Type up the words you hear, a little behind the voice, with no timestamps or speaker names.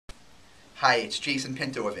Hi, it's Jason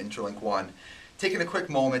Pinto of interlinkONE. Taking a quick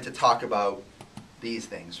moment to talk about these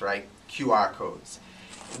things, right? QR codes.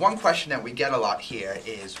 One question that we get a lot here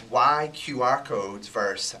is why QR codes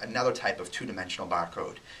versus another type of two-dimensional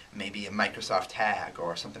barcode, maybe a Microsoft tag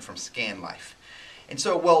or something from ScanLife. And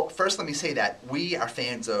so, well, first let me say that we are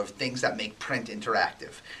fans of things that make print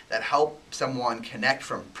interactive, that help someone connect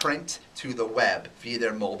from print to the web via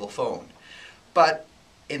their mobile phone. But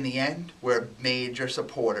in the end, we're major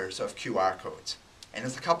supporters of QR codes. And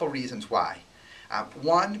there's a couple reasons why.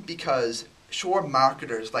 One, because sure,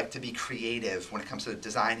 marketers like to be creative when it comes to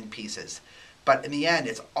designing pieces. But in the end,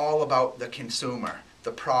 it's all about the consumer,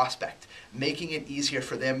 the prospect, making it easier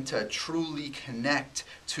for them to truly connect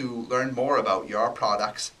to learn more about your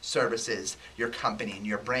products, services, your company, and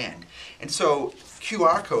your brand. And so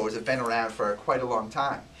QR codes have been around for quite a long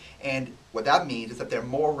time. And what that means is that they're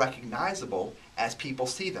more recognizable as people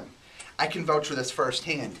see them. I can vouch for this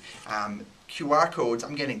firsthand. QR codes,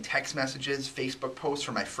 I'm getting text messages, Facebook posts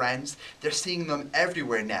from my friends. They're seeing them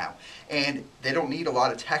everywhere now. And they don't need a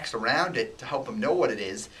lot of text around it to help them know what it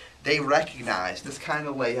is. They recognize this kind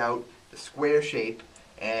of layout, the square shape,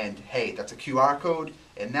 and hey, that's a QR code,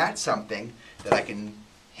 and that's something that I can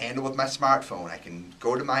handle with my smartphone. I can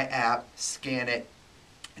go to my app, scan it,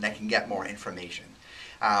 and I can get more information.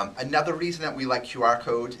 Another reason that we like QR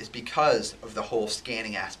codes is because of the whole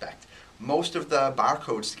scanning aspect. Most of the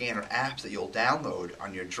barcode scanner apps that you'll download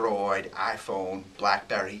on your Droid, iPhone,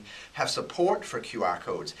 BlackBerry have support for QR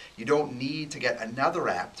codes. You don't need to get another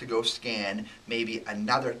app to go scan maybe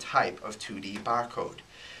another type of 2D barcode.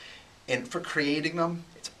 And for creating them,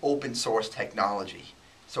 it's open source technology.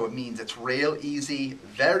 So it means it's real easy,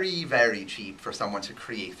 very, very cheap for someone to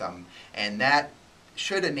create them. And that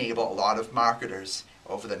should enable a lot of marketers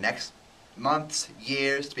over the next months,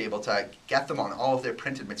 years, to be able to get them on all of their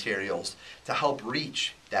printed materials to help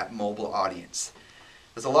reach that mobile audience.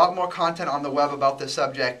 There's a lot more content on the web about this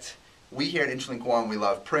subject. We here at interlinkONE, we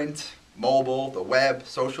love print, mobile, the web,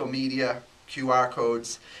 social media, QR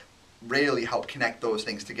codes, really help connect those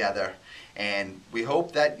things together. And we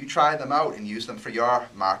hope that you try them out and use them for your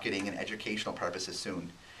marketing and educational purposes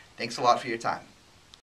soon. Thanks a lot for your time.